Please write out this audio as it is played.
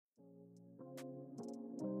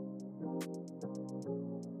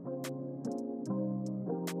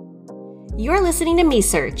You're listening to Me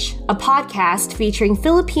Search, a podcast featuring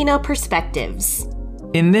Filipino perspectives.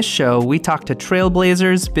 In this show, we talk to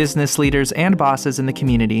trailblazers, business leaders, and bosses in the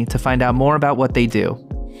community to find out more about what they do.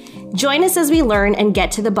 Join us as we learn and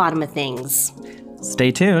get to the bottom of things. Stay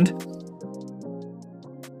tuned.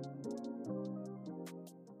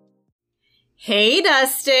 Hey,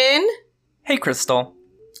 Dustin. Hey, Crystal.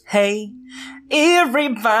 Hey,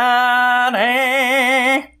 everybody.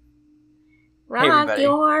 Rock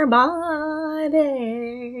your body.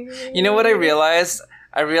 You know what I realized?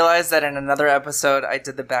 I realized that in another episode, I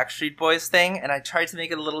did the Backstreet Boys thing, and I tried to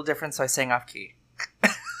make it a little different, so I sang off key.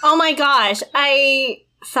 Oh my gosh, I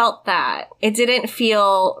felt that. It didn't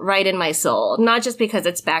feel right in my soul. Not just because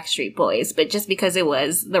it's Backstreet Boys, but just because it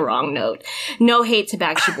was the wrong note. No hate to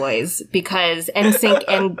Backstreet Boys, because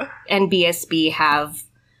NSYNC and BSB have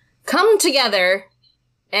come together,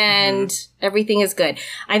 and everything is good.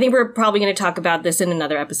 I think we're probably going to talk about this in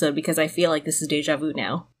another episode, because I feel like this is deja vu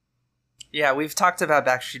now. Yeah, we've talked about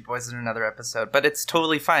Backstreet Boys in another episode, but it's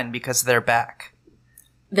totally fine because they're back.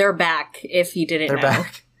 They're back, if you didn't know. They're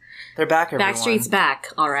back. They're back, everyone. Backstreet's back,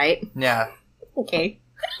 all right? Yeah. Okay.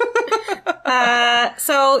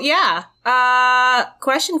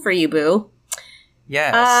 Question for you, Boo.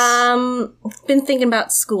 Yes. Been thinking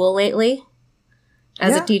about school lately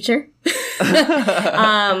as a teacher.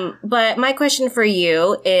 But my question for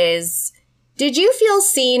you is, did you feel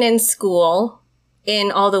seen in school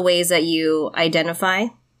in all the ways that you identify?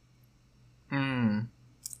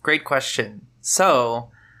 Great question.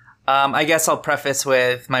 So, I guess I'll preface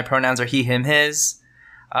with my pronouns are he, him, his.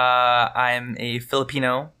 I'm a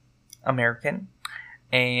Filipino American,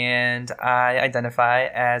 and I identify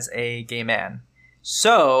as a gay man.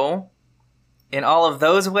 So, in all of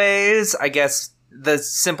those ways, I guess the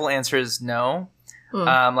simple answer is no.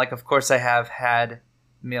 Of course, I have had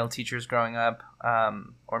male teachers growing up,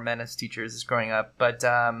 or men as teachers growing up. But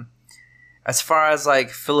as far as,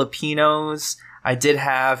 Filipinos, I did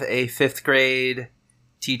have a 5th grade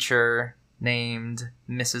teacher named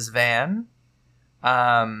Mrs. Van.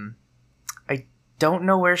 I don't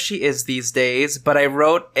know where she is these days, but I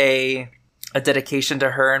wrote a dedication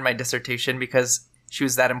to her in my dissertation because she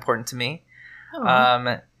was that important to me.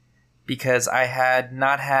 Because I had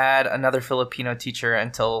not had another Filipino teacher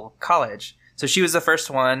until college. So she was the first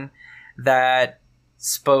one that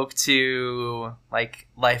spoke to,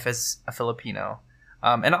 life as a Filipino.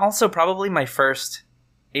 And also probably my first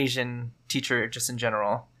Asian teacher just in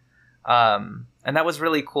general. And that was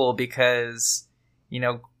really cool because,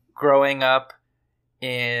 growing up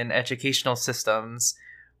in educational systems,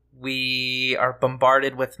 we are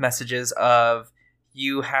bombarded with messages of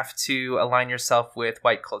you have to align yourself with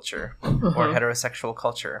white culture or heterosexual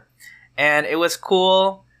culture. And it was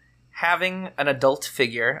cool having an adult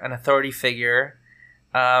figure, an authority figure,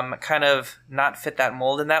 kind of not fit that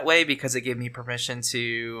mold in that way because it gave me permission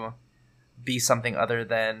to be something other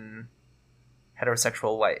than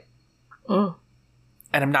heterosexual white. And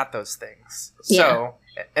I'm not those things. Yeah. So,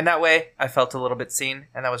 in that way, I felt a little bit seen,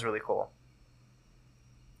 and that was really cool.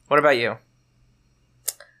 What about you?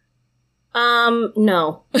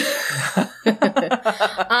 No.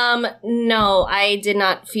 No, I did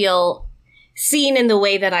not feel seen in the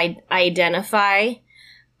way that I identify.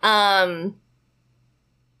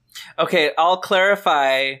 Okay, I'll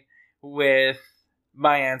clarify with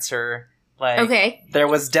my answer. There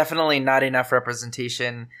was definitely not enough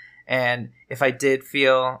representation, and if I did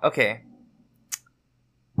feel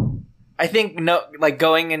I think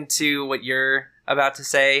going into what you're about to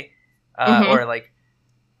say, or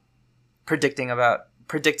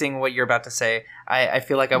predicting what you're about to say, I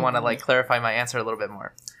feel like I want to clarify my answer a little bit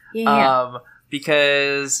more. Yeah.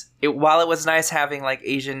 Because while it was nice having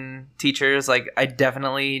Asian teachers, I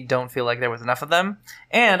definitely don't feel like there was enough of them,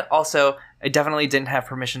 and also I definitely didn't have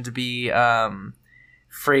permission to be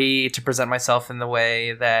free to present myself in the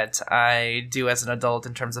way that I do as an adult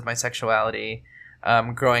in terms of my sexuality,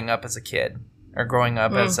 growing up as a kid or growing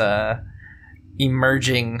up as a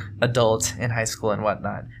emerging adult in high school and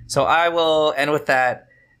whatnot. So I will end with that,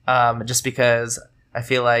 just because I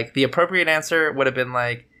feel like the appropriate answer would have been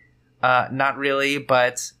not really,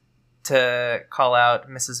 but to call out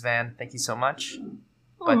Mrs. Van, thank you so much.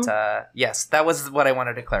 But yes, that was what I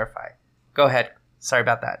wanted to clarify. Go ahead. Sorry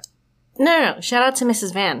about that. No. Shout out to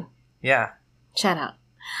Mrs. Van. Yeah. Shout out.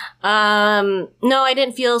 No, I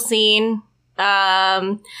didn't feel seen.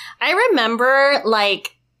 I remember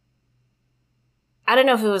I don't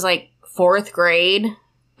know if it was 4th grade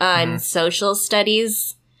in social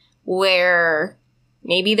studies where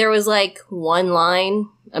maybe there was like one line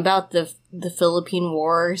about the Philippine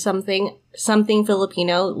War or something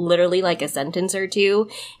Filipino, literally like a sentence or two,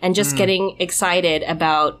 and just getting excited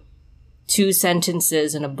about 2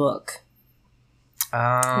 sentences in a book.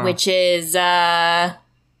 Which is, no.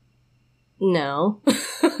 No.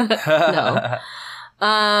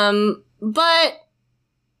 But,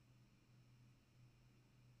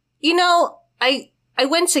 you know, I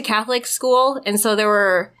went to Catholic school, and so there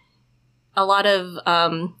were a lot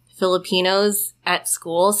of, Filipinos at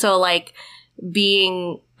school. So, like,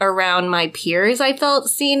 being around my peers, I felt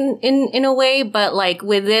seen in a way, but, like,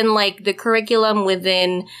 within, like, the curriculum,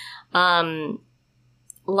 within,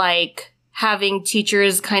 like, having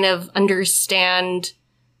teachers kind of understand,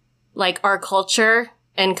 like, our culture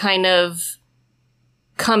and kind of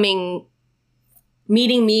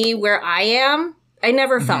meeting me where I am. I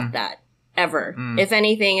never felt that, ever. If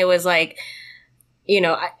anything, it was like, you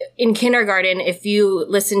know, in kindergarten, if you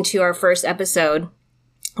listen to our first episode,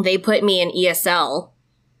 they put me in ESL,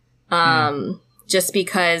 just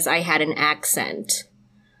because I had an accent.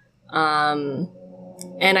 And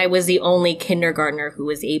I was the only kindergartner who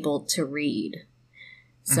was able to read.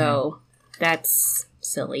 So that's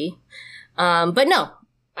silly. But no,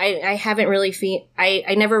 I haven't really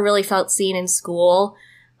I never really felt seen in school.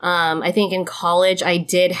 I think in college I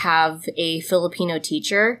did have a Filipino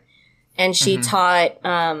teacher, and she taught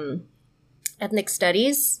ethnic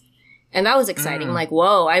studies, and that was exciting. Like,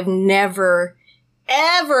 whoa, I've never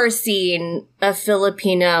ever seen a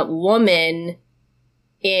Filipina woman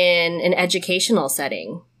in an educational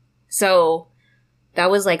setting. So that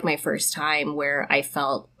was like my first time where I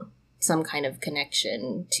felt some kind of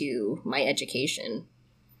connection to my education.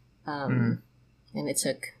 And it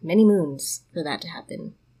took many moons for that to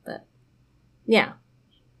happen. But yeah.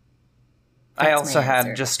 I also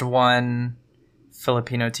had just one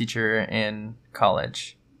Filipino teacher in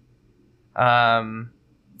college.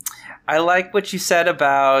 I like what you said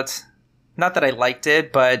about, not that I liked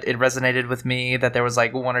it, but it resonated with me that there was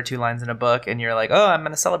like 1 or 2 lines in a book and you're like, oh, I'm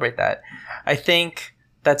going to celebrate that. I think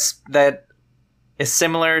that is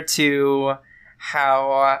similar to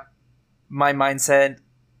how my mindset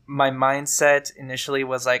initially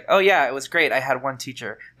was like, oh yeah, it was great. I had one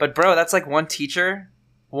teacher. But bro, that's like one teacher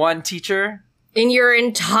in your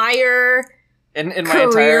entire in my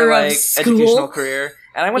entire like educational career.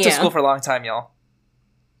 And I went to school for a long time, y'all.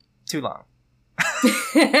 Too long.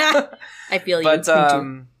 I feel you. But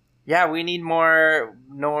yeah, we need more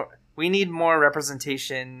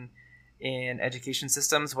representation in education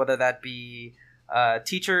systems, whether that be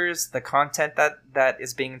teachers, the content that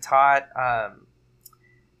is being taught,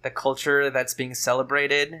 the culture that's being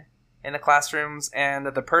celebrated in the classrooms, and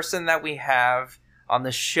the person that we have on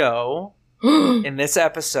the show in this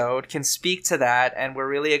episode can speak to that, and we're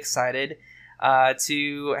really excited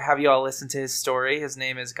to have you all listen to his story. His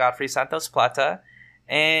name is Godfrey Santos Plata,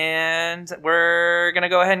 and we're going to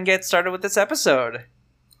go ahead and get started with this episode.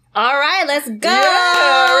 All right, let's go!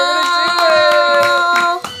 Yeah, we're going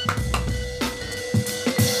to do it!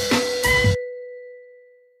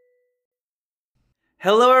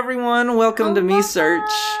 Hello, everyone. Welcome to Me Search.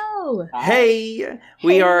 Hey,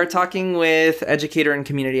 we are talking with educator and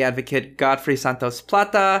community advocate Godfrey Santos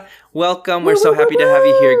Plata. Welcome. We're so happy to have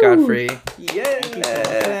you here, Godfrey. Yeah.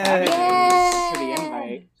 Thanks for the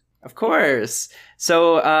invite. Of course.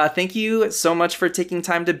 So thank you so much for taking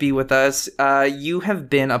time to be with us. You have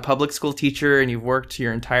been a public school teacher and you've worked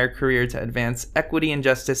your entire career to advance equity and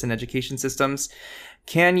justice in education systems.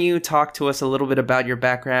 Can you talk to us a little bit about your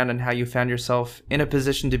background and how you found yourself in a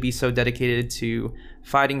position to be so dedicated to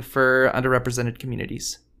fighting for underrepresented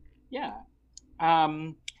communities? Yeah. I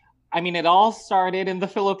mean, it all started in the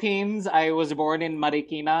Philippines. I was born in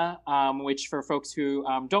Marikina, which for folks who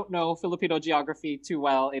don't know Filipino geography too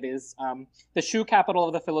well, it is the shoe capital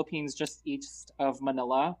of the Philippines, just east of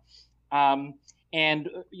Manila. And in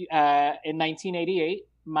 1988,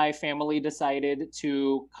 my family decided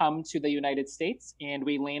to come to the United States, and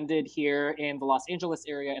we landed here in the Los Angeles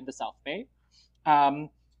area in the South Bay.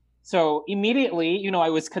 So immediately, you know,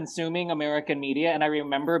 I was consuming American media, and I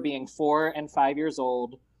remember being 4 and 5 years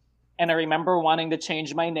old, and I remember wanting to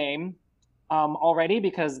change my name already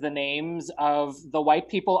because the names of the white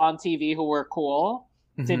people on TV who were cool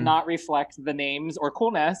did not reflect the names or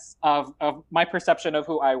coolness of my perception of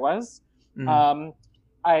who I was.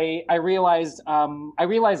 I realized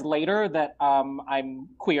later that I'm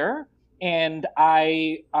queer, and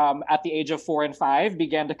I at the age of 4 and 5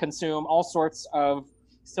 began to consume all sorts of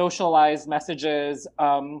socialized messages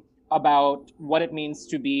about what it means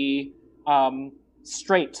to be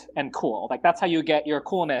straight and cool. Like, that's how you get your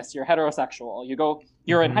coolness. You're heterosexual. You go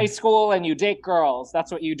You're in high school and you date girls.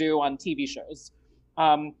 That's what you do on TV shows.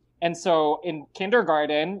 And so in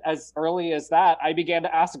kindergarten, as early as that, I began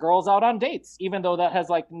to ask girls out on dates, even though that has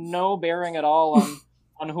like no bearing at all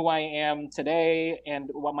on who I am today and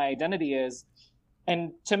what my identity is.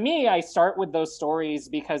 And to me, I start with those stories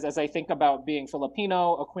because as I think about being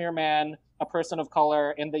Filipino, a queer man, a person of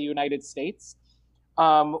color in the United States,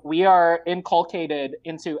 we are inculcated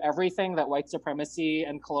into everything that white supremacy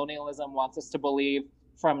and colonialism wants us to believe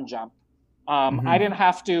from jump. I didn't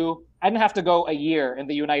have to go a year in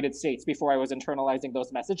the United States before I was internalizing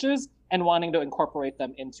those messages and wanting to incorporate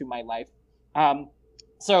them into my life.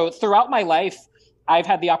 So throughout my life, I've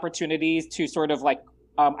had the opportunities to sort of like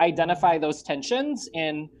identify those tensions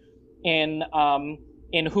in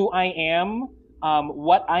who I am,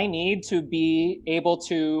 what I need to be able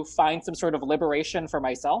to find some sort of liberation for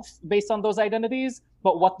myself based on those identities,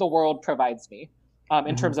 but what the world provides me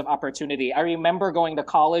in terms of opportunity. I remember going to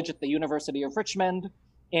college at the University of Richmond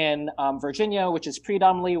in Virginia, which is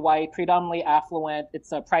predominantly white, predominantly affluent.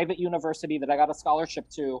 It's a private university that I got a scholarship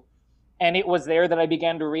to. And it was there that I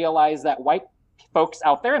began to realize that white folks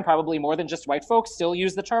out there, and probably more than just white folks, still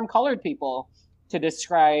use the term colored people to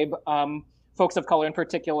describe folks of color, in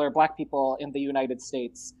particular, Black people in the United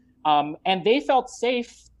States. And they felt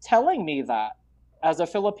safe telling me that as a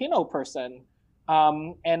Filipino person.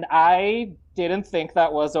 And I didn't think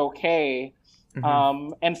that was okay.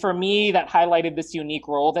 And for me, that highlighted this unique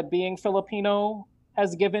role that being Filipino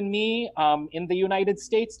has given me in the United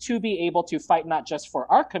States to be able to fight not just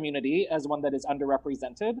for our community as one that is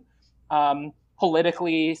underrepresented,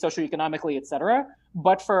 politically, socioeconomically, et cetera,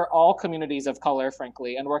 but for all communities of color,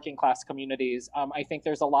 frankly, and working class communities. I think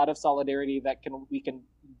there's a lot of solidarity that we can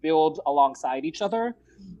build alongside each other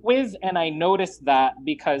with. And I noticed that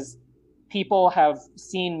because people have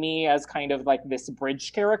seen me as kind of like this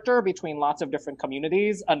bridge character between lots of different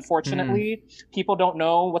communities. Unfortunately, people don't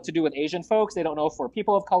know what to do with Asian folks. They don't know if we're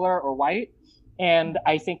people of color or white. And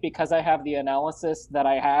I think because I have the analysis that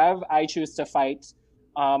I have, I choose to fight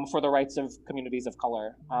for the rights of communities of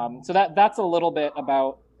color. So that's a little bit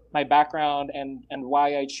about my background and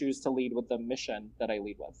why I choose to lead with the mission that I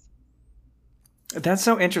lead with. That's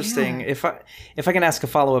so interesting. Yeah. If I can ask a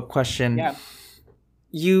follow-up question. Yeah.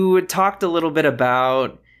 You talked a little bit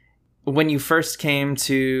about when you first came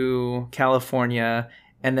to California,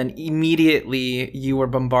 and then immediately you were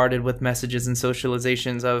bombarded with messages and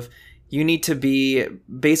socializations of you need to be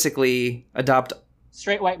basically adopt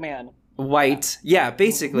straight white man. White. Yeah,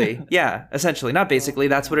 basically. Yeah, essentially. Not basically,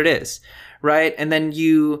 that's what it is. Right? And then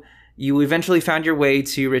you eventually found your way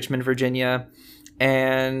to Richmond, Virginia,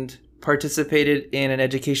 and participated in an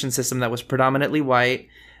education system that was predominantly white.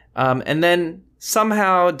 And then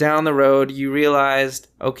somehow down the road, you realized,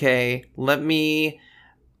 okay, let me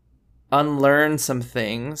unlearn some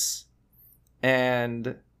things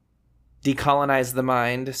and decolonize the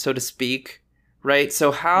mind, so to speak, right?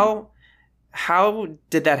 So how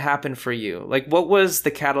did that happen for you? Like, what was the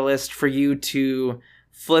catalyst for you to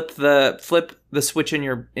flip the switch in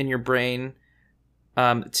your brain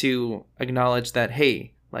to acknowledge that,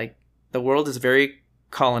 hey, like, the world is very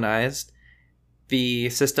colonized. The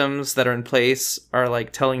systems that are in place are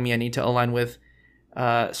like telling me I need to align with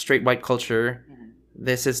straight white culture.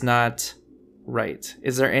 This is not right.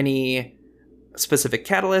 Is there any specific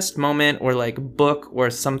catalyst, moment, or like book or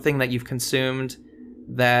something that you've consumed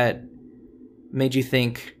that made you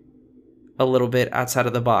think a little bit outside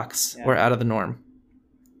of the box or out of the norm?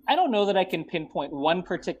 I don't know that I can pinpoint one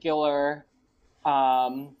particular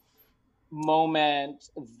moment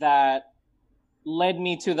that led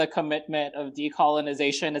me to the commitment of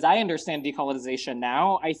decolonization. As I understand decolonization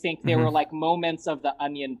now, I think there were like moments of the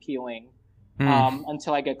onion peeling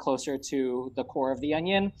until I get closer to the core of the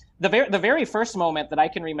onion. The very first moment that I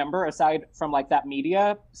can remember, aside from like that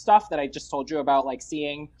media stuff that I just told you about, like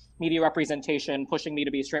seeing media representation pushing me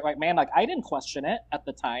to be a straight white man, like I didn't question it at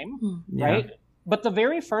the time, right? But the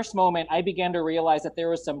very first moment I began to realize that there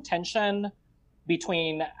was some tension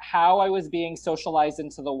between how I was being socialized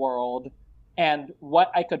into the world and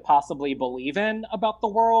what I could possibly believe in about the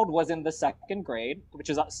world was in the second grade, which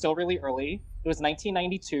is still really early. It was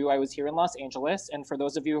 1992. I was here in Los Angeles. And for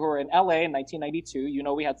those of you who are in LA in 1992, you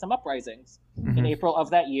know we had some uprisings in April of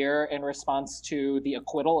that year in response to the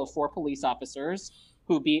acquittal of 4 police officers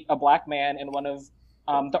who beat a Black man in one of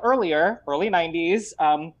the early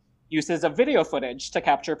 90s uses of video footage to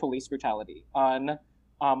capture police brutality on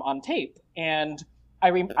tape. And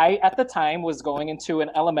I at the time was going into an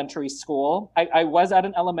elementary school. I was at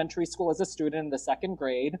an elementary school as a student in the second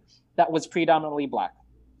grade that was predominantly Black.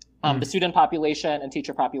 The student population and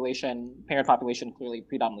teacher population, parent population, clearly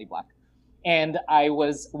predominantly Black. And I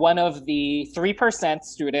was one of the 3%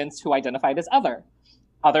 students who identified as other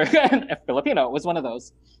Filipino was one of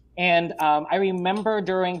those. And I remember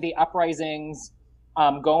during the uprisings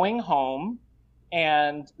going home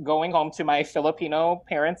to my Filipino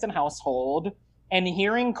parents and household and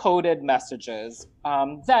hearing coded messages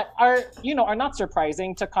that are not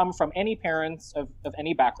surprising to come from any parents of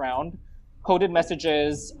any background. Coded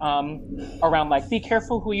messages around like, be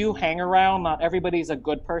careful who you hang around. Not everybody's a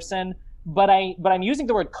good person. But I'm using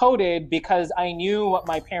the word coded because I knew what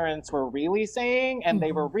my parents were really saying, and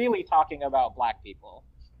they were really talking about Black people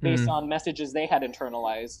based on messages they had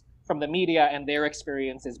internalized from the media and their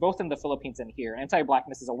experiences, both in the Philippines and here.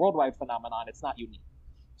 Anti-Blackness is a worldwide phenomenon. It's not unique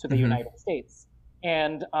to the United States.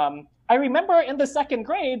 And I remember in the second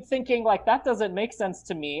grade thinking, like, that doesn't make sense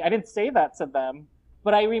to me. I didn't say that to them.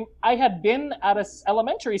 But I had been at an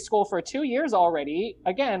elementary school for 2 years already,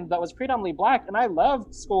 again, that was predominantly Black, and I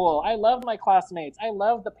loved school. I loved my classmates. I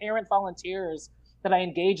loved the parent volunteers that I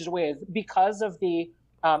engaged with. Because of the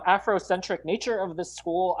Afrocentric nature of the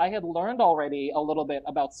school, I had learned already a little bit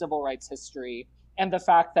about civil rights history and the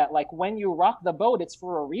fact that, like, when you rock the boat, it's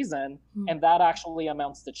for a reason, and that actually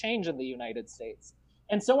amounts to change in the United States.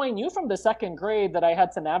 And so I knew from the second grade that I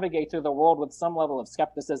had to navigate through the world with some level of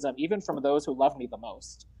skepticism, even from those who loved me the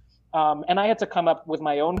most. And I had to come up with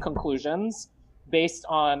my own conclusions based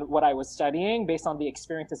on what I was studying, based on the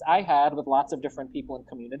experiences I had with lots of different people and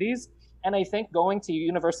communities. And I think going to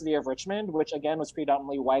University of Richmond, which again was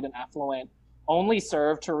predominantly white and affluent, only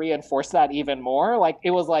served to reinforce that even more. Like,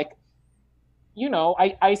 it was like,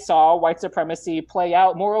 I saw white supremacy play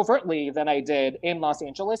out more overtly than I did in Los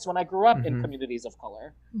Angeles when I grew up in communities of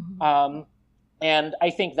color. And I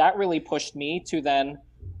think that really pushed me to then,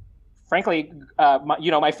 frankly,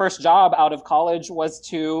 my first job out of college was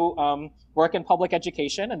to work in public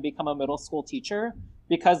education and become a middle school teacher,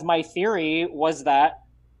 because my theory was that,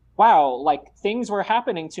 wow, like, things were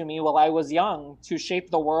happening to me while I was young to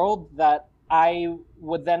shape the world that I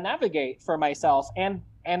would then navigate for myself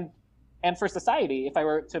and for society, if I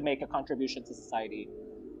were to make a contribution to society.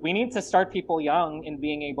 We need to start people young in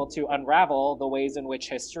being able to unravel the ways in which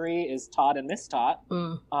history is taught and mistaught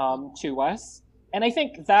to us. And I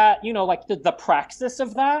think that, like, the praxis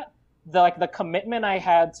of that, the commitment I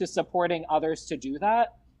had to supporting others to do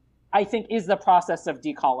that, I think is the process of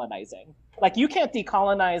decolonizing. Like, you can't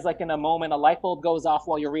decolonize like in a moment a light bulb goes off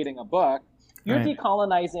while you're reading a book. You're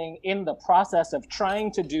decolonizing in the process of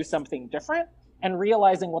trying to do something different and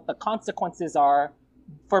realizing what the consequences are,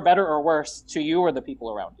 for better or worse, to you or the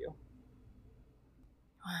people around you.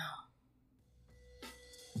 Wow.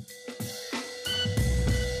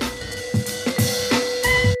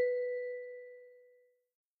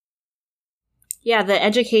 Yeah, the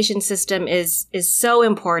education system is so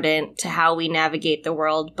important to how we navigate the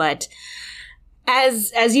world, but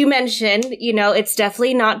as you mentioned, it's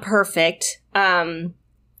definitely not perfect.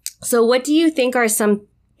 So what do you think are some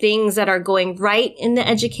things that are going right in the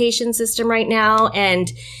education system right now,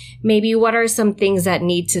 and maybe what are some things that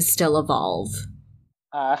need to still evolve?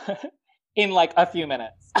 In like a few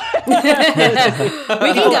minutes. We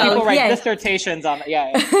can go. People write dissertations on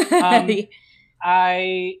it.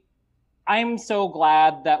 I'm so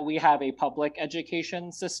glad that we have a public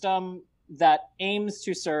education system that aims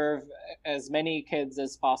to serve as many kids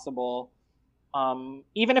as possible.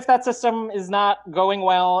 Even if that system is not going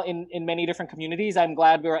well in many different communities, I'm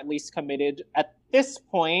glad we're at least committed at this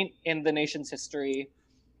point in the nation's history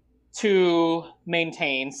to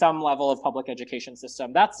maintain some level of public education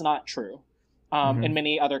system. That's not true in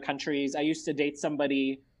many other countries. I used to date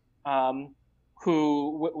somebody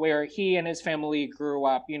where he and his family grew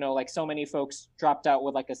up, like so many folks dropped out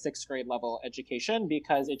with like a 6th grade level education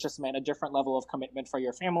because it just meant a different level of commitment for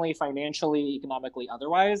your family, financially, economically,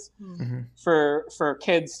 otherwise, for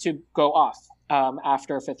kids to go off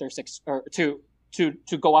after 5th or 6th, or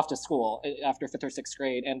to go off to school after 5th or 6th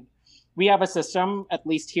grade. And we have a system, at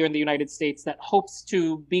least here in the United States, that hopes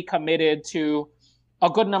to be committed to a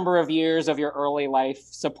good number of years of your early life,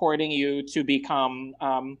 supporting you to become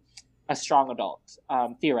a strong adult,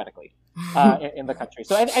 theoretically, in the country.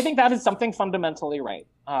 So I think that is something fundamentally right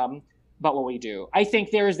about what we do. I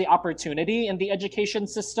think there is the opportunity in the education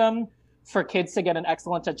system for kids to get an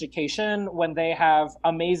excellent education when they have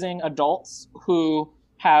amazing adults who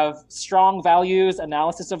have strong values,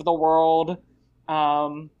 analysis of the world,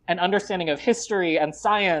 an understanding of history and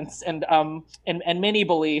science, and many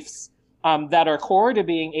beliefs that are core to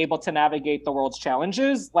being able to navigate the world's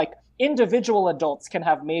challenges. Like, individual adults can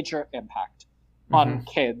have major impact on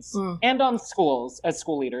kids and on schools as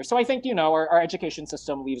school leaders. So I think, our education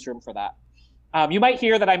system leaves room for that. You might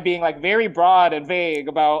hear that I'm being like very broad and vague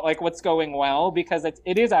about like what's going well, because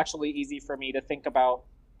it is actually easy for me to think about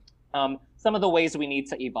some of the ways we need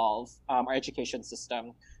to evolve our education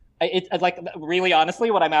system. Like really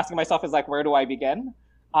honestly, what I'm asking myself is like, where do I begin?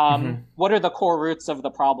 What are the core roots of the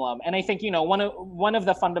problem? And I think, one of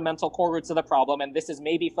the fundamental core roots of the problem, and this is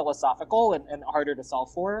maybe philosophical and harder to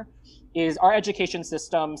solve for, is our education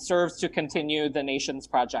system serves to continue the nation's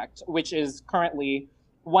project, which is currently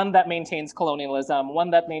one that maintains colonialism,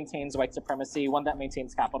 one that maintains white supremacy, one that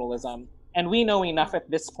maintains capitalism. And we know enough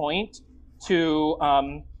at this point to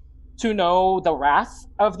know the wrath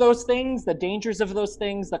of those things, the dangers of those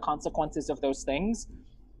things, the consequences of those things.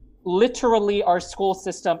 Literally, our school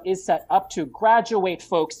system is set up to graduate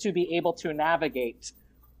folks to be able to navigate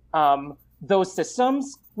those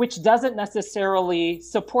systems, which doesn't necessarily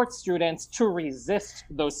support students to resist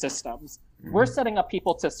those systems. We're setting up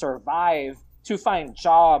people to survive, to find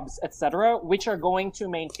jobs, etc., which are going to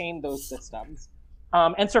maintain those systems.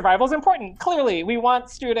 And survival is important. Clearly, we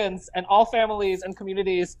want students and all families and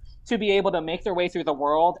communities to be able to make their way through the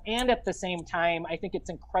world. And at the same time, I think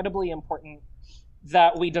it's incredibly important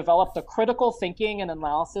that we develop the critical thinking and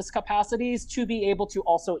analysis capacities to be able to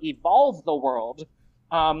also evolve the world.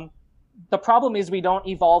 The problem is we don't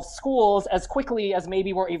evolve schools as quickly as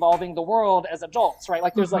maybe we're evolving the world as adults, right?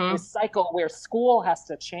 Like there's like this cycle where school has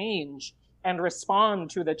to change and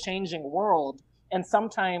respond to the changing world. And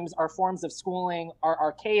sometimes our forms of schooling are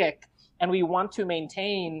archaic, and we want to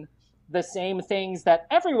maintain the same things that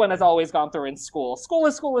everyone has always gone through in school. School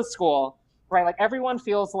is school is school, right? Like every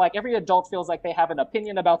adult feels like they have an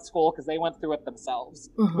opinion about school because they went through it themselves,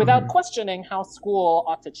 without questioning how school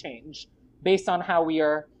ought to change based on how we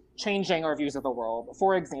are changing our views of the world.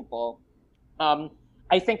 For example,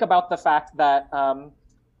 I think about the fact that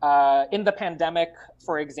in the pandemic,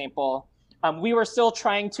 for example, we were still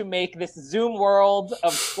trying to make this Zoom world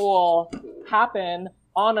of school happen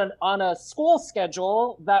on a school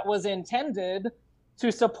schedule that was intended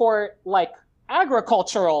to support like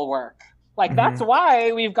agricultural work. Like that's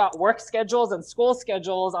why we've got work schedules and school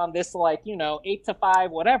schedules on this 8 to 5,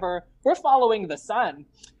 whatever. We're following the sun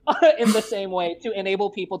in the same way to enable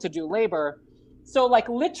people to do labor. So like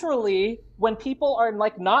literally when people are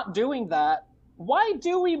like not doing that, why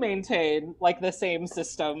do we maintain like the same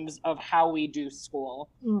systems of how we do school?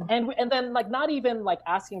 And then like not even like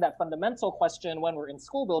asking that fundamental question when we're in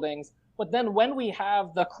school buildings, but then when we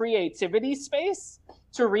have the creativity space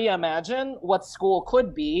to reimagine what school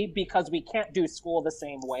could be because we can't do school the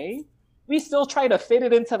same way, we still try to fit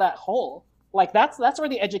it into that hole. Like that's where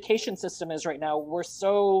the education system is right now. We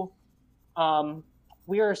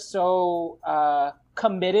are so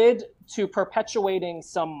committed to perpetuating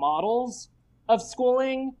some models of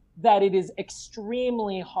schooling that it is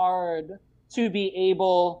extremely hard to be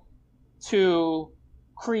able to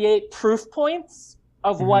create proof points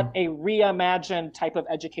of what a reimagined type of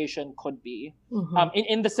education could be.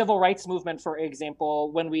 In the civil rights movement, for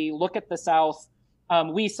example, when we look at the South,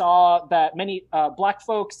 we saw that many Black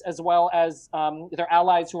folks, as well as their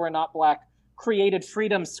allies who are not Black, created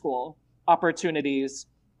freedom school opportunities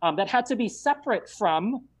that had to be separate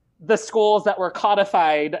from the schools that were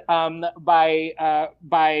codified by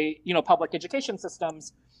public education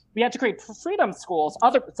systems. We had to create freedom schools.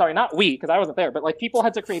 Not we, because I wasn't there, but like people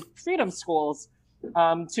had to create freedom schools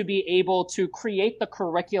to be able to create the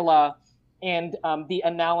curricula and the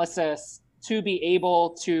analysis to be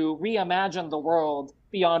able to reimagine the world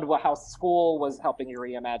beyond how school was helping you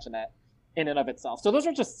reimagine it in and of itself. So those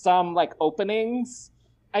are just some like openings,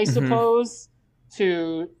 I suppose,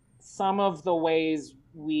 to some of the ways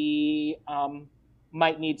we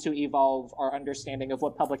might need to evolve our understanding of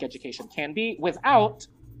what public education can be without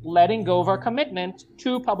letting go of our commitment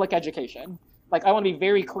to public education. Like, I want to be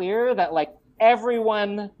very clear that like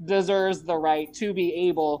everyone deserves the right to be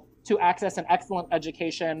able to access an excellent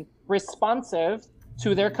education responsive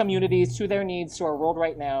to their communities, to their needs, to our world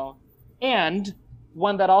right now, and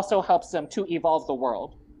one that also helps them to evolve the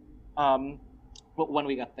world when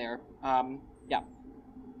we get there. Yeah.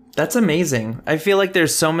 That's amazing. I feel like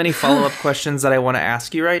there's so many follow-up questions that I want to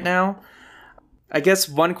ask you right now. I guess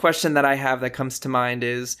one question that I have that comes to mind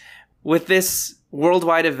is, with this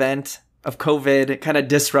worldwide event of COVID kind of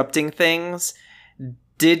disrupting things,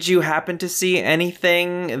 did you happen to see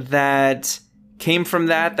anything that came from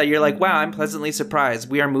that you're like, wow, I'm pleasantly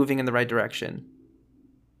surprised. We are moving in the right direction?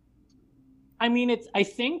 I mean, I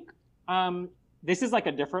think this is like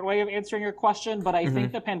a different way of answering your question, but I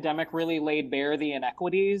think the pandemic really laid bare the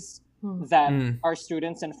inequities that our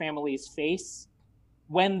students and families face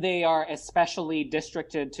when they are especially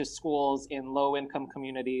districted to schools in low-income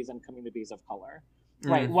communities and communities of color.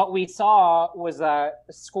 right? What we saw was that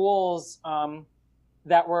schools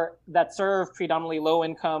that serve predominantly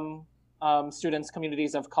low-income students,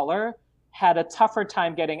 communities of color, had a tougher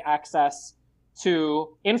time getting access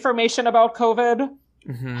to information about COVID,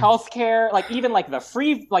 healthcare, like even like the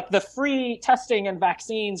free testing and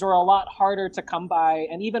vaccines were a lot harder to come by.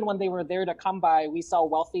 And even when they were there to come by, we saw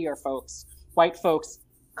wealthier folks, white folks,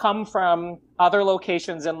 come from other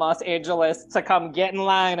locations in Los Angeles to come get in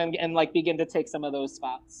line and like begin to take some of those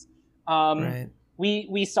spots. Right.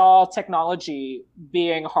 We saw technology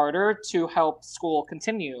being harder to help school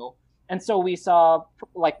continue. And so we saw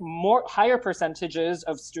like higher percentages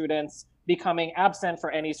of students becoming absent for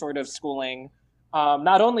any sort of schooling,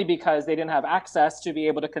 not only because they didn't have access to be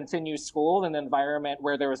able to continue school in an environment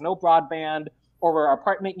where there was no broadband or where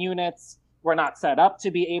apartment units were not set up to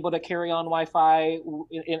be able to carry on Wi-Fi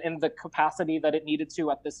in the capacity that it needed to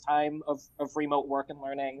at this time of remote work and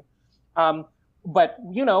learning. But,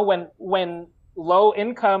 you know, when low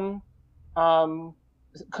income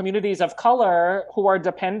communities of color who are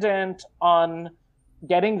dependent on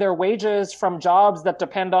getting their wages from jobs that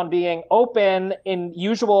depend on being open in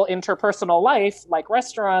usual interpersonal life, like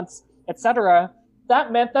restaurants, etc.,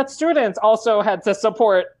 that meant that students also had to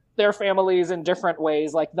support their families in different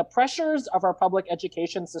ways. Like the pressures of our public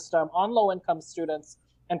education system on low-income students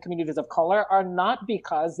and communities of color are not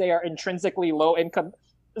because they are intrinsically low-income,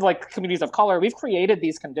 like communities of color. We've created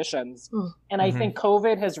these conditions. And I think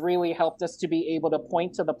COVID has really helped us to be able to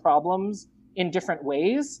point to the problems in different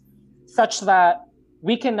ways, such that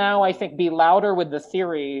we can now, I think, be louder with the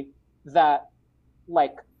theory that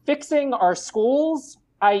like fixing our schools,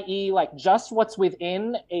 i.e. like just what's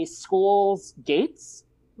within a school's gates,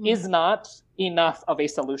 is not enough of a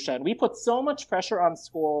solution. We put so much pressure on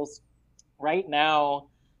schools right now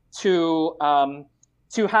to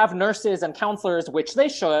have nurses and counselors, which they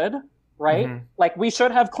should, right? Like we should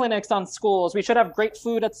have clinics on schools, we should have great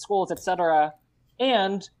food at schools, etc.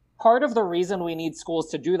 And part of the reason we need schools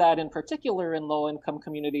to do that, in particular in low-income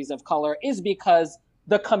communities of color, is because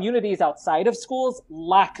the communities outside of schools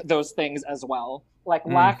lack those things as well. Like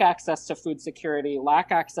lack access to food security,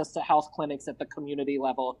 lack access to health clinics at the community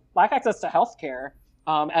level, lack access to healthcare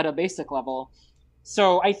at a basic level.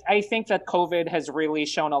 So I think that COVID has really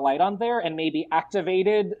shown a light on there and maybe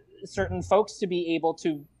activated certain folks to be able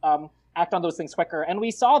to act on those things quicker. And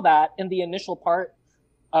we saw that in the initial part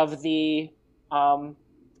of the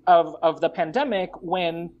of the pandemic,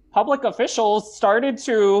 when public officials started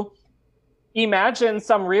to imagine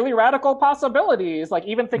some really radical possibilities, like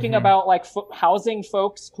even thinking about like housing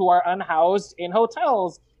folks who are unhoused in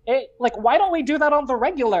hotels. Like, why don't we do that on the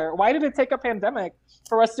regular? Why did it take a pandemic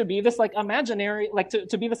for us to be this like imaginary, like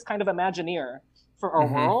to be this kind of Imagineer for our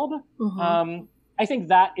world? I think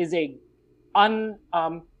that is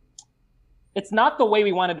it's not the way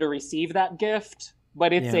we wanted to receive that gift,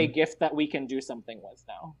 but it's a gift that we can do something with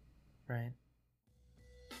now. Right.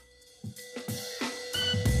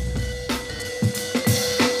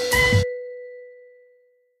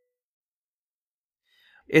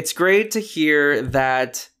 It's great to hear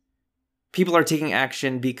that people are taking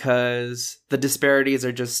action because the disparities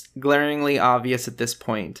are just glaringly obvious at this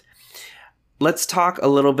point. Let's talk a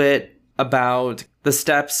little bit about the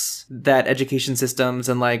steps that education systems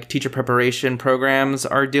and like teacher preparation programs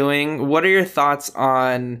are doing. What are your thoughts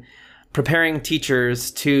on preparing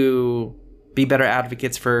teachers to be better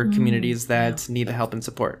advocates for communities that need the help and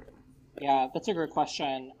support? Yeah, that's a great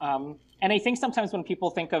question. And I think sometimes when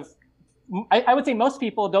people think of, I would say most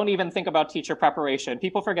people don't even think about teacher preparation.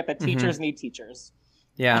 People forget that teachers need teachers.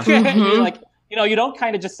 Yeah. Like, you know, you don't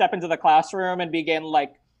kind of just step into the classroom and begin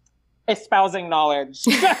like espousing knowledge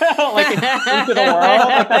like into the world.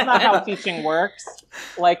 Like that's not how teaching works.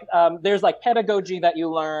 Like there's like pedagogy that you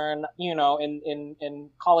learn, you know, in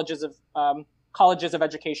colleges of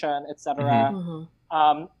education, etc.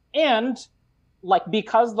 And like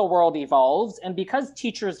because the world evolves and because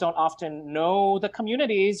teachers don't often know the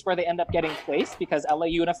communities where they end up getting placed, because LA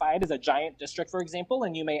Unified is a giant district, for example,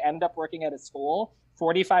 and you may end up working at a school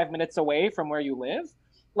 45 minutes away from where you live.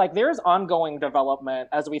 Like there's ongoing development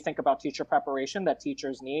as we think about teacher preparation that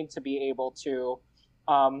teachers need to be able to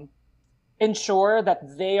ensure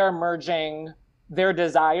that they are merging their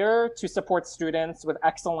desire to support students with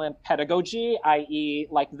excellent pedagogy, i.e.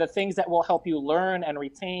 like the things that will help you learn and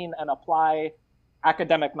retain and apply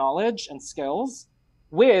academic knowledge and skills,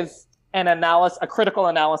 with a critical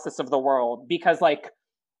analysis of the world. Because like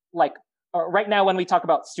right now, when we talk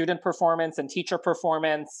about student performance and teacher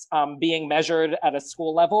performance being measured at a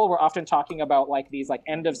school level, we're often talking about like these like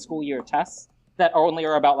end of school year tests that only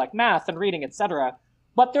are about like math and reading, etc.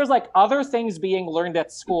 But there's like other things being learned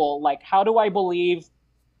at school, like how do I believe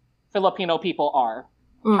Filipino people are?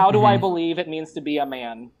 How do I believe it means to be a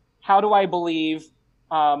man? How do I believe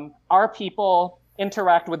our people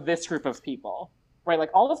interact with this group of people? Right?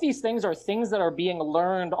 Like all of these things are things that are being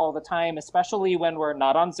learned all the time, especially when we're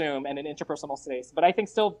not on Zoom and in interpersonal space. But I think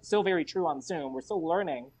still very true on Zoom. We're still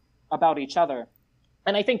learning about each other.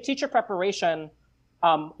 And I think teacher preparation,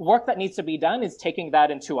 work that needs to be done is taking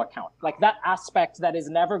that into account. Like that aspect that is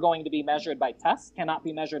never going to be measured by tests, cannot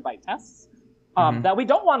be measured by tests. That we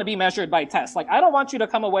don't want to be measured by tests. Like, I don't want you to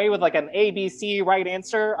come away with like an ABC right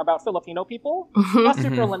answer about Filipino people. That's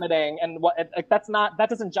super limiting. And that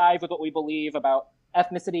doesn't jive with what we believe about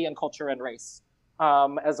ethnicity and culture and race,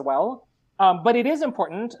 as well. But it is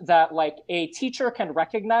important that like a teacher can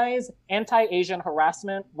recognize anti-Asian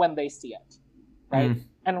harassment when they see it. Right.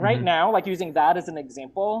 And right now, like using that as an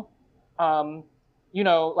example, you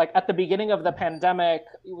know, like at the beginning of the pandemic,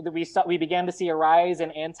 we began to see a rise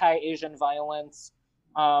in anti-Asian violence.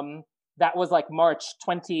 That was like March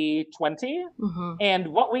 2020. And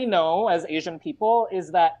what we know as Asian people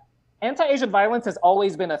is that anti-Asian violence has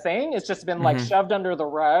always been a thing. It's just been like shoved under the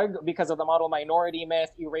rug because of the model minority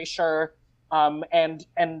myth, erasure, and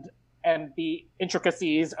the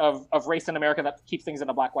intricacies of race in America that keeps things in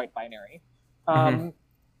a black-white binary.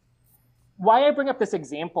 Why I bring up this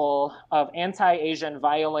example of anti-Asian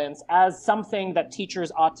violence as something that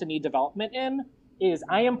teachers ought to need development in is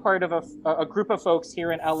I am part of a group of folks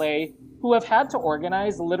here in LA who have had to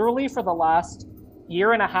organize literally for the last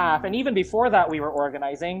year and a half, and even before that we were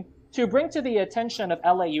organizing, to bring to the attention of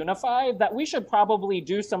LA Unified that we should probably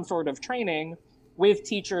do some sort of training with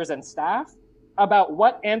teachers and staff about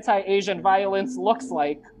what anti-Asian violence looks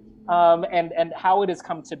like, and how it has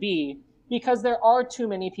come to be. Because there are too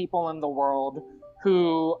many people in the world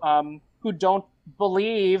who don't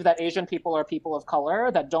believe that Asian people are people of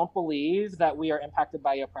color, that don't believe that we are impacted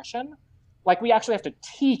by oppression. Like we actually have to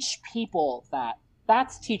teach people that.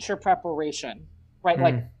 That's teacher preparation, right?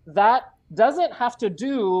 Like that doesn't have to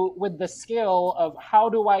do with the skill of how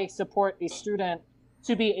do I support a student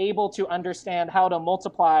to be able to understand how to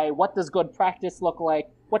multiply, what does good practice look like,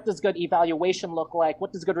 what does good evaluation look like,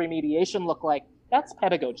 what does good remediation look like. That's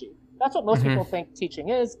pedagogy. That's what most people think teaching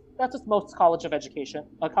is. That's what most colleges of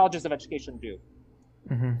education do.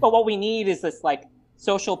 But what we need is this like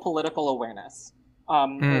social political awareness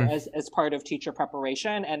as part of teacher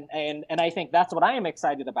preparation. And I think that's what I am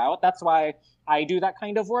excited about. That's why I do that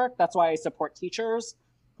kind of work. That's why I support teachers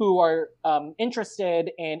who are interested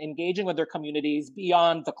in engaging with their communities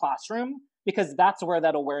beyond the classroom, because that's where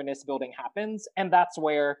that awareness building happens. And that's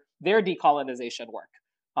where their decolonization work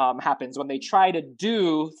happens, when they try to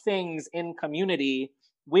do things in community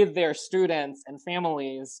with their students and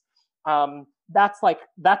families. That's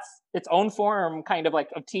its own form kind of like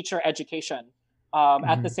of teacher education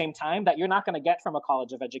at the same time that you're not going to get from a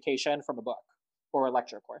college of education, from a book or a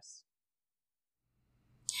lecture course.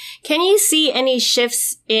 Can you see any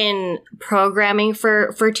shifts in programming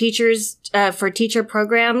for teachers, for teacher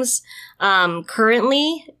programs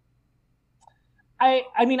currently?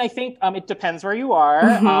 I mean, I think it depends where you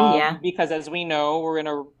are, because as we know, we're in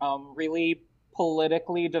a really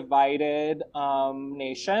politically divided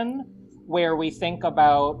nation where we think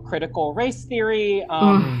about critical race theory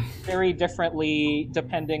very differently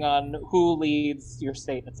depending on who leads your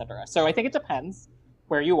state, etc. So I think it depends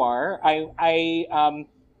where you are. I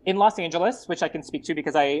in Los Angeles, which I can speak to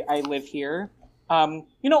because I live here,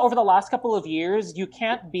 over the last couple of years, you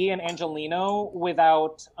can't be an Angelino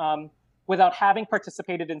without having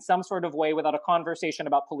participated in some sort of way, without a conversation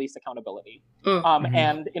about police accountability,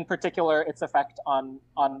 and in particular, its effect on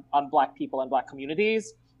Black people and Black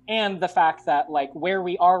communities, and the fact that like where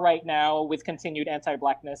we are right now with continued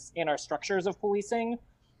anti-Blackness in our structures of policing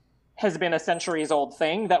has been a centuries-old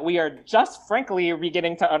thing that we are just frankly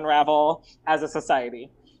beginning to unravel as a society.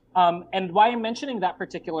 And why I'm mentioning that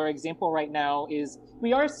particular example right now is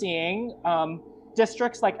we are seeing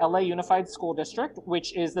districts like LA Unified School District,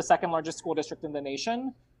 which is the second largest school district in the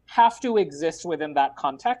nation, have to exist within that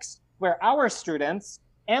context where our students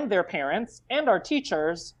and their parents and our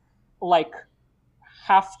teachers like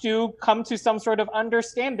have to come to some sort of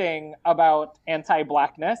understanding about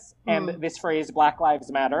anti-Blackness and this phrase Black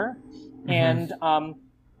Lives Matter, and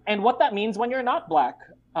what that means when you're not Black.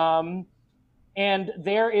 And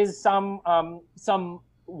there is some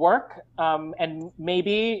work, and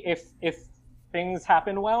maybe if things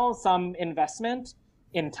happen well, some investment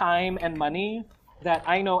in time and money that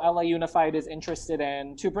I know LA Unified is interested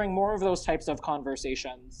in to bring more of those types of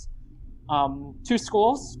conversations to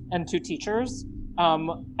schools and to teachers,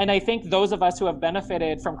 And I think those of us who have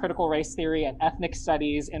benefited from critical race theory and ethnic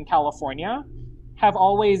studies in California have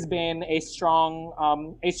always been a strong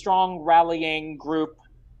rallying group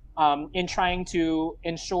in trying to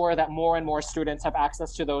ensure that more and more students have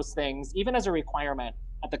access to those things, even as a requirement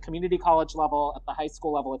at the community college level, at the high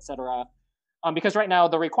school level, et cetera. Because right now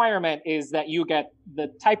the requirement is that you get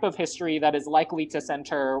the type of history that is likely to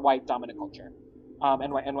center white dominant culture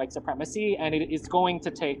and white supremacy, and it is going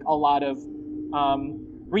to take a lot of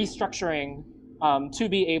restructuring to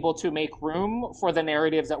be able to make room for the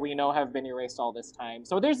narratives that we know have been erased all this time.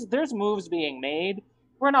 So there's moves being made.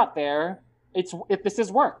 We're not there. This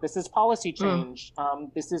is work. This is policy change.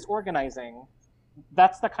 This is organizing.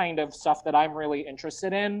 That's the kind of stuff that I'm really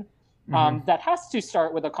interested in. That has to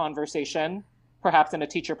start with a conversation, perhaps in a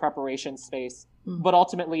teacher preparation space, but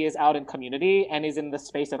ultimately is out in community and is in the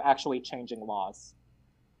space of actually changing laws.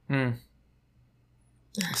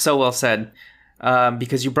 So well said.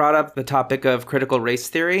 Because you brought up the topic of critical race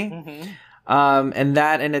theory. And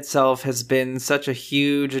that in itself has been such a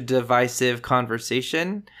huge divisive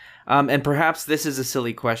conversation. And perhaps this is a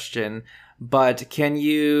silly question, but can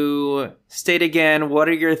you state again, what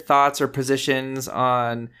are your thoughts or positions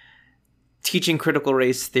on teaching critical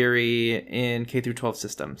race theory in K through 12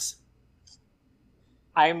 systems?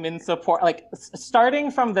 I'm in support, like starting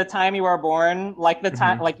from the time you were born, like the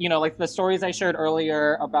time, like, you know, like the stories I shared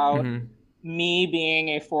earlier about me being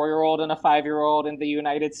a 4-year-old and a 5-year-old in the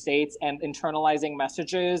United States and internalizing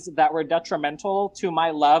messages that were detrimental to my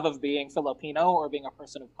love of being Filipino or being a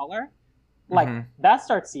person of color. Like that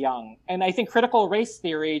starts young. And I think critical race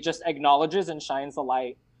theory just acknowledges and shines a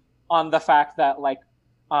light on the fact that like,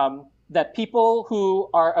 that people who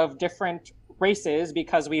are of different races,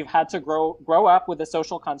 because we've had to grow up with the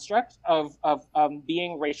social construct of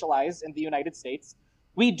being racialized in the United States,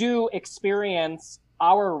 we do experience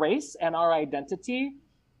our race and our identity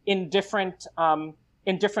in different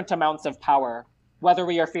amounts of power, whether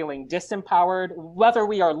we are feeling disempowered, whether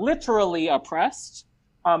we are literally oppressed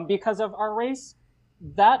because of our race.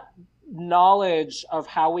 That knowledge of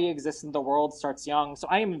how we exist in the world starts young. So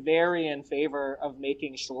I am very in favor of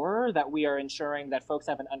making sure that we are ensuring that folks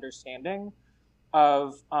have an understanding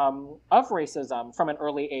of racism from an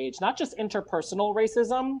early age, not just interpersonal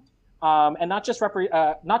racism, and not just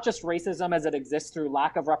racism as it exists through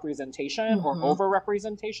lack of representation or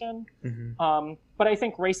over-representation, but I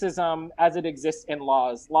think racism as it exists in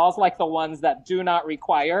laws like the ones that do not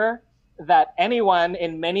require that anyone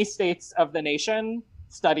in many states of the nation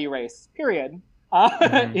study race, period,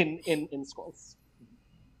 in schools.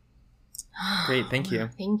 Great, thank you.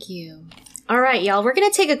 Thank you. All right, y'all, we're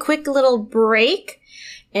going to take a quick little break,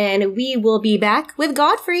 and we will be back with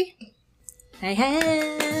Godfrey. Hey,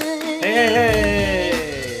 hey. Hey.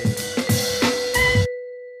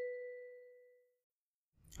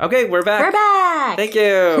 Okay, we're back. We're back. Thank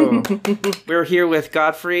you. We're here with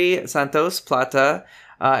Godfrey Santos Plata,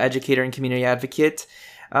 educator and community advocate.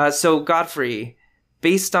 So Godfrey,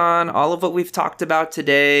 based on all of what we've talked about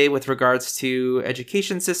today with regards to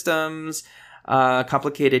education systems,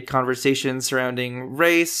 complicated conversations surrounding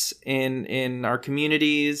race in our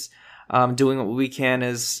communities, doing what we can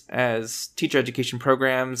as teacher education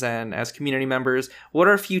programs and as community members, what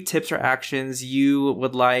are a few tips or actions you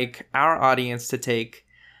would like our audience to take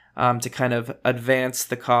to kind of advance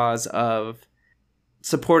the cause of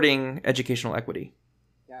supporting educational equity?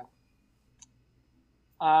 Yeah.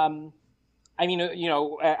 I mean, you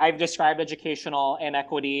know, I've described educational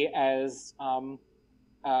inequity as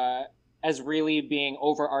really being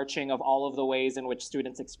overarching of all of the ways in which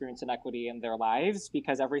students experience inequity in their lives,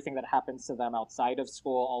 because everything that happens to them outside of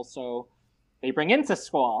school also they bring into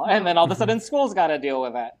school, and then all of a sudden school's got to deal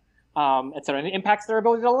with it, etc. And it impacts their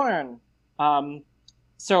ability to learn.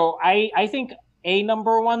 So I think a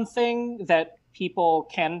number one thing that people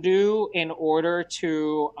can do in order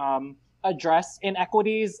to address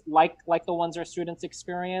inequities like the ones our students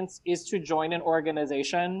experience is to join an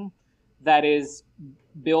organization that is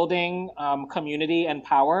building community and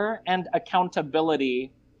power and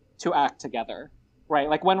accountability to act together, right?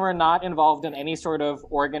 Like when we're not involved in any sort of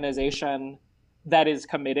organization that is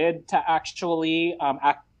committed to actually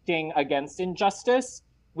acting against injustice,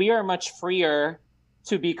 we are much freer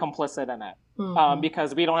to be complicit in it,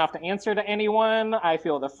 because we don't have to answer to anyone. I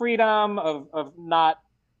feel the freedom of not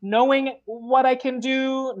knowing what I can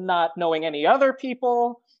do, not knowing any other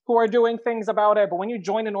people who are doing things about it. But when you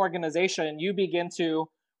join an organization, you begin to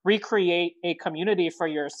recreate a community for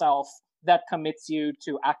yourself that commits you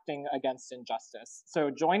to acting against injustice. So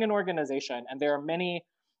join an organization, and there are many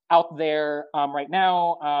out there right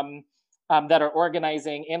now that are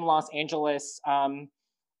organizing in Los Angeles.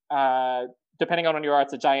 depending on when you are,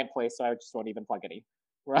 it's a giant place, so I just won't even plug any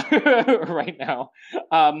right now.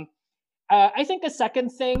 I think the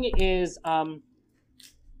second thing is, for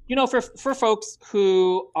folks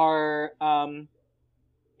who are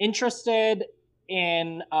interested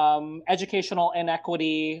in educational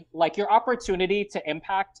inequity, like your opportunity to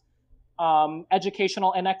impact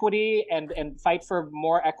educational inequity and fight for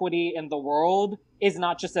more equity in the world is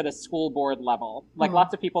not just at a school board level. Like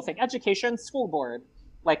lots of people think education, school board.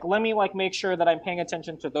 Like, let me make sure that I'm paying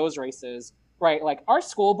attention to those races, right? Like our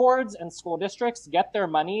school boards and school districts get their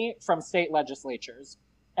money from state legislatures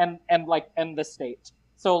and the state.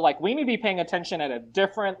 So we may be paying attention at a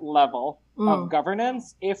different level of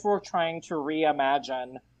governance if we're trying to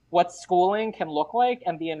reimagine what schooling can look like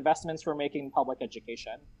and the investments we're making in public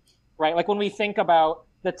education, right? Like when we think about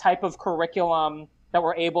the type of curriculum that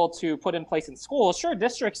we're able to put in place in schools, sure,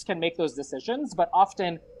 districts can make those decisions, but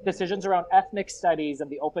often decisions around ethnic studies and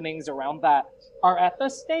the openings around that are at the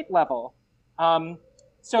state level.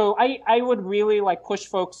 So I would really push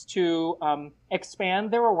folks to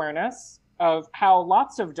expand their awareness of how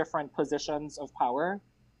lots of different positions of power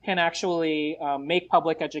can actually make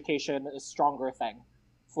public education a stronger thing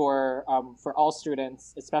for all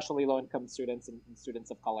students, especially low-income students and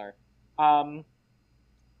students of color.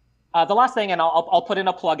 The last thing, and I'll put in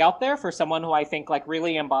a plug out there for someone who I think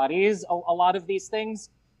really embodies a lot of these things.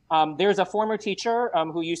 There's a former teacher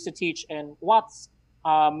who used to teach in Watts,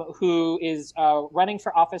 who is running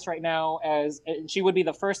for office right now she would be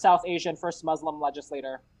the first South Asian, first Muslim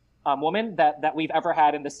legislator woman that we've ever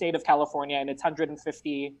had in the state of California in its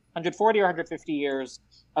 140 or 150 years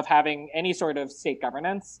of having any sort of state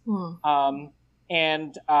governance.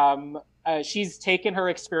 She's taken her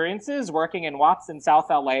experiences working in Watts in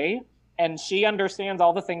South LA, and she understands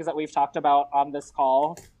all the things that we've talked about on this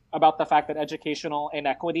call about the fact that educational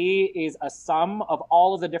inequity is a sum of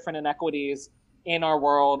all of the different inequities in our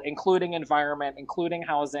world, including environment, including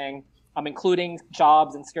housing, including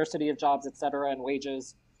jobs and scarcity of jobs, et cetera, and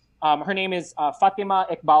wages. Her name is Fatima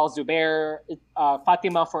Iqbal Zubair,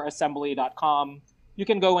 FatimaForAssembly.com. You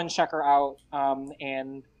can go and check her out.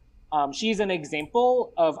 She's an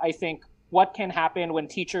example of, I think, what can happen when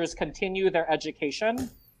teachers continue their education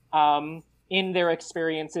in their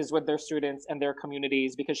experiences with their students and their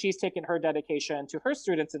communities, because she's taken her dedication to her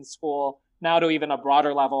students in school now to even a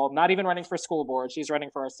broader level, not even running for school board. She's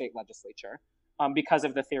running for our state legislature because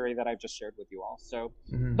of the theory that I've just shared with you all. So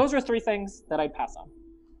those are three things that I'd pass on.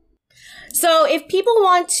 So if people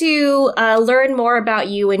want to learn more about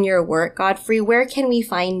you and your work, Godfrey, where can we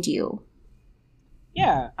find you?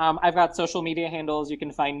 Yeah, I've got social media handles. You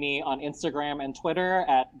can find me on Instagram and Twitter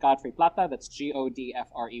at Godfrey Plata. That's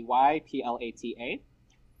GODFREYPLATA.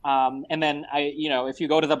 And then if you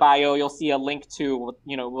go to the bio, you'll see a link to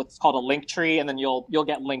what's called a link tree, and then you'll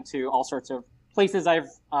get linked to all sorts of places I've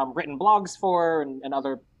written blogs for and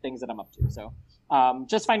other things that I'm up to. So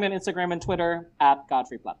just find me on Instagram and Twitter at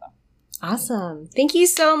Godfrey Plata. Awesome. Thank you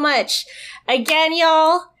so much. Again,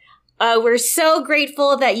 y'all, we're so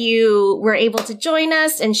grateful that you were able to join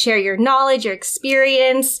us and share your knowledge, your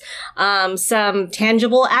experience, some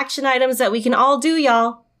tangible action items that we can all do,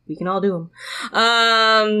 y'all. We can all do them.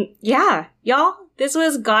 Yeah, y'all, this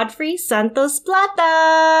was Godfrey Santos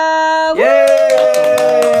Plata.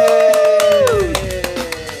 Yay!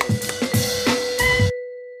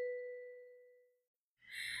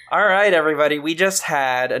 All right, everybody. We just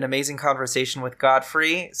had an amazing conversation with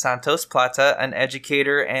Godfrey Santos Plata, an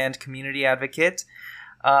educator and community advocate.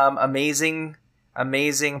 Amazing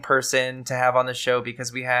person to have on the show,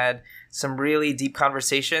 because we had some really deep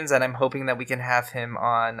conversations, and I'm hoping that we can have him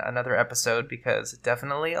on another episode, because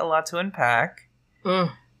definitely a lot to unpack.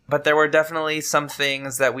 But there were definitely some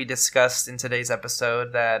things that we discussed in today's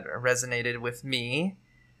episode that resonated with me.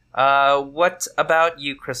 What about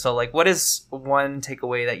you, Crystal? What is one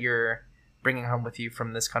takeaway that you're bringing home with you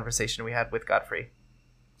from this conversation we had with Godfrey?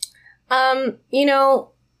 At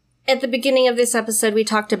the beginning of this episode, we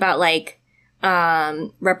talked about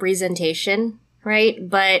representation, right?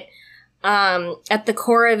 But at the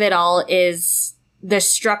core of it all is the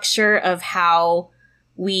structure of how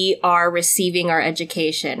we are receiving our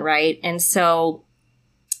education, right? And so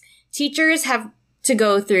teachers have to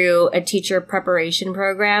go through a teacher preparation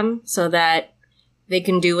program so that they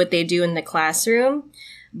can do what they do in the classroom.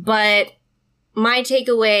 But my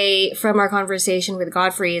takeaway from our conversation with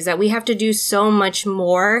Godfrey is that we have to do so much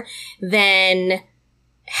more than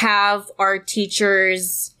have our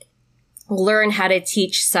teachers learn how to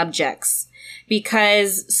teach subjects,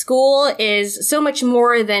 because school is so much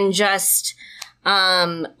more than just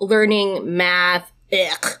learning math.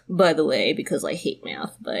 By the way, because I hate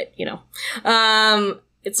math, but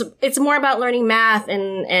it's more about learning math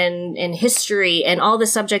and history and all the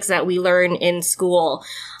subjects that we learn in school.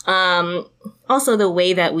 Also the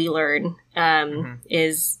way that we learn,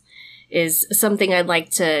 is something I'd like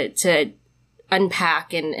to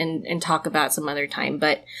unpack and talk about some other time.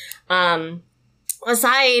 But,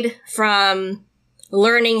 aside from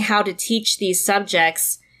learning how to teach these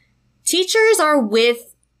subjects, teachers are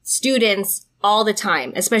with students all the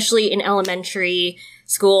time, especially in elementary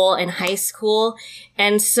school and high school.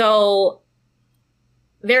 And so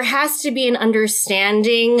there has to be an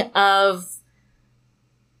understanding of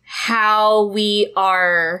how we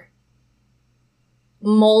are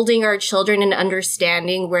molding our children and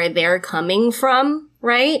understanding where they're coming from,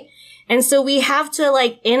 right? And so we have to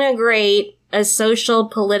like integrate a social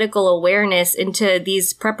political awareness into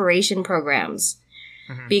these preparation programs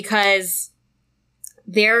because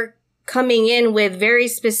they're coming in with very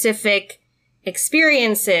specific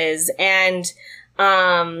experiences and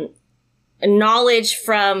knowledge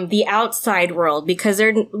from the outside world because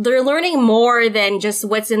they're learning more than just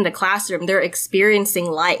what's in the classroom. They're experiencing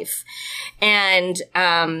life and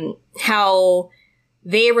how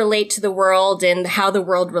they relate to the world and how the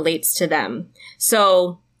world relates to them.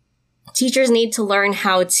 So teachers need to learn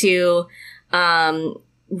how to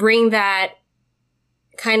bring that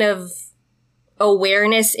kind of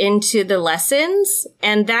awareness into the lessons,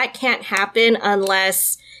 and that can't happen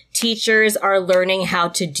unless teachers are learning how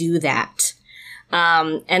to do that.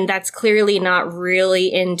 And that's clearly not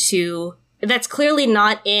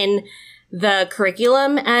in the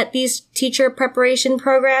curriculum at these teacher preparation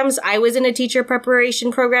programs. I was in a teacher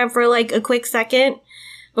preparation program for like a quick second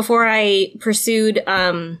before I pursued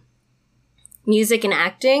music and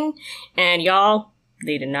acting, and y'all,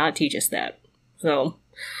 they did not teach us that. So,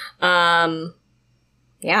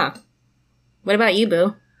 yeah. What about you,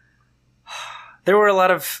 Boo? There were a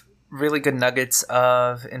lot of really good nuggets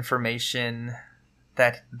of information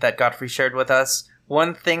that Godfrey shared with us.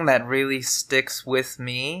 One thing that really sticks with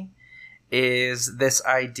me is this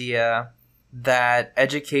idea that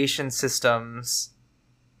education systems,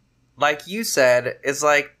 like you said,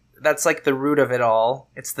 that's like the root of it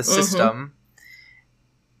all. It's the system.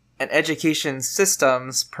 And education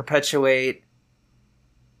systems perpetuate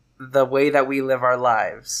the way that we live our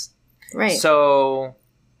lives. Right. So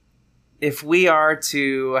if we are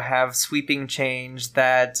to have sweeping change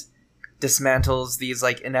that dismantles these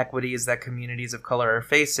like inequities that communities of color are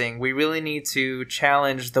facing, we really need to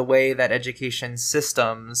challenge the way that education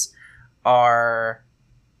systems are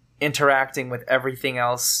interacting with everything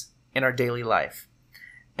else in our daily life.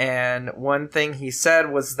 And one thing he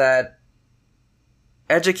said was that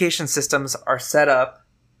education systems are set up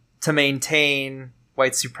to maintain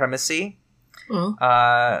white supremacy,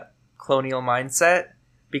 colonial mindset,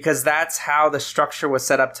 because that's how the structure was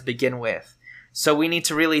set up to begin with. So we need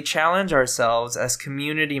to really challenge ourselves as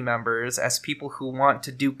community members, as people who want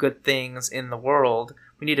to do good things in the world.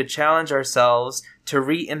 We need to challenge ourselves to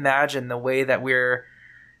reimagine the way that we're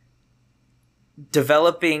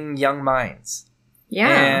developing young minds. Yeah.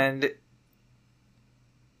 And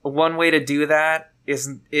one way to do that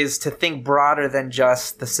is to think broader than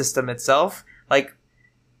just the system itself. Like,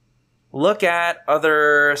 look at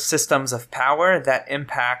other systems of power that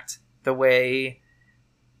impact the way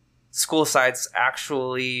school sites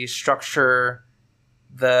actually structure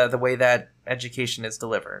the way that education is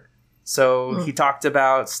delivered. So he talked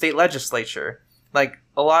about state legislature. Like,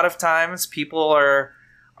 a lot of times people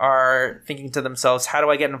are thinking to themselves, how do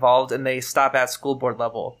I get involved? And they stop at school board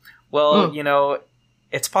level. Well, you know,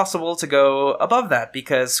 it's possible to go above that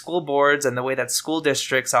because school boards and the way that school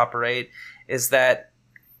districts operate is that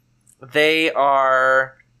they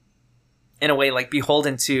are, in a way, like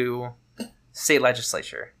beholden to state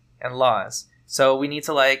legislature and laws. So we need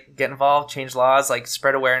to like get involved, change laws, like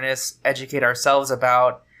spread awareness, educate ourselves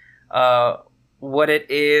about what it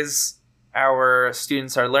is our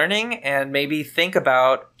students are learning, and maybe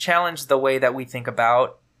challenge the way that we think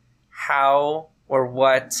about how or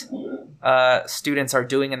what students are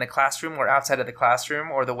doing in the classroom or outside of the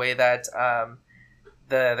classroom, or the way that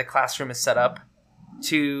the classroom is set up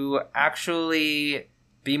to actually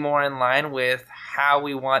be more in line with how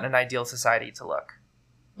we want an ideal society to look.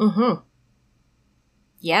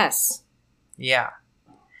 Yes. Yeah.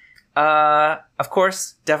 Of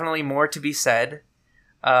course, definitely more to be said.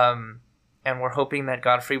 And we're hoping that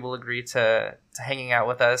Godfrey will agree to hanging out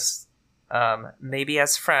with us, maybe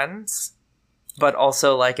as friends, but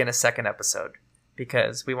also like in a second episode,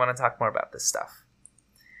 because we want to talk more about this stuff.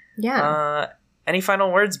 Yeah. Any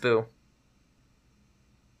final words, Boo?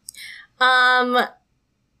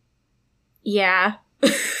 Yeah.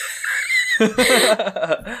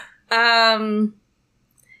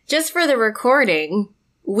 just for the recording,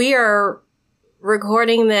 we are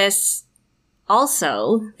recording this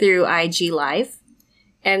also through IG Live.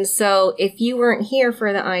 And so if you weren't here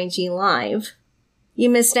for the IG Live, you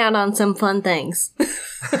missed out on some fun things.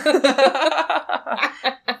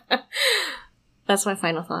 That's my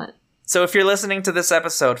final thought. So if you're listening to this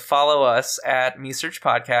episode, follow us at MeSearch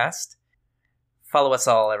Podcast. Follow us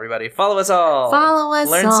all, everybody. Follow us all. Follow us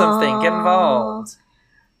Learn all. something. Get involved.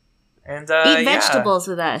 And eat vegetables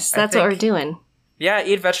with us. That's what we're doing. Yeah,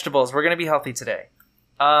 eat vegetables. We're going to be healthy today.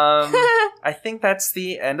 I think that's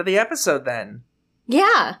the end of the episode then.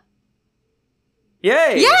 Yeah.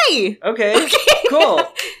 Yay! Yay! Okay. Cool. All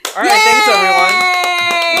right, thanks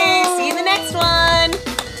everyone. See you in the next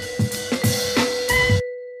one.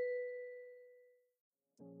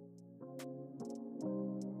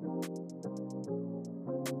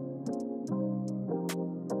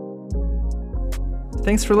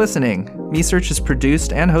 Thanks for listening. MeSearch is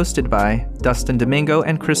produced and hosted by Dustin Domingo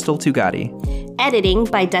and Crystal Tugati. Editing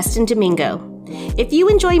by Dustin Domingo. If you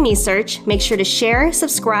enjoy MeSearch, make sure to share,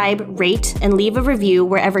 subscribe, rate, and leave a review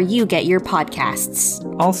wherever you get your podcasts.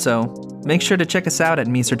 Also, make sure to check us out at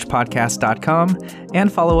MeSearchPodcast.com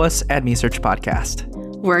and follow us at MeSearch Podcast.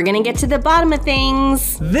 We're gonna get to the bottom of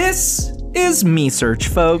things. This is MeSearch,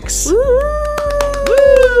 folks. Woo!